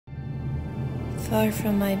Far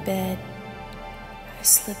from my bed, I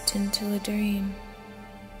slipped into a dream.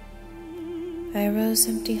 I arose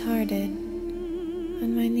empty-hearted,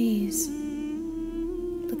 on my knees,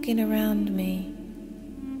 looking around me,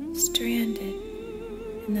 stranded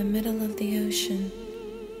in the middle of the ocean,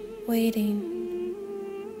 waiting,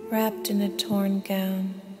 wrapped in a torn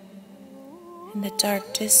gown. In the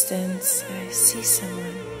dark distance, I see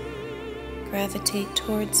someone gravitate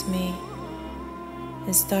towards me.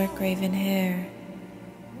 His dark raven hair,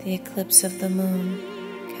 the eclipse of the moon,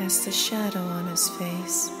 cast a shadow on his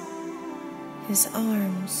face. His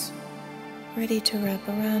arms, ready to wrap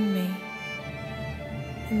around me.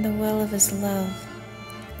 In the well of his love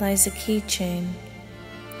lies a keychain,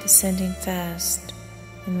 descending fast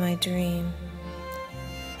in my dream.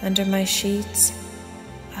 Under my sheets,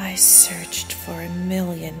 I searched for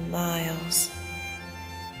 1,000,000 miles.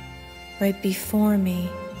 Right before me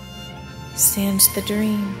stands the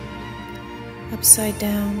dream, upside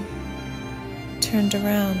down, turned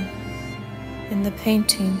around, in the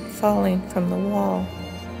painting falling from the wall.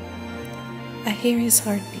 I hear his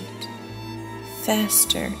heartbeat,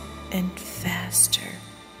 faster and faster.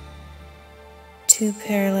 2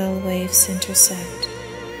 parallel waves intersect,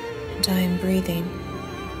 and I am breathing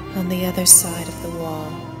on the other side of the wall.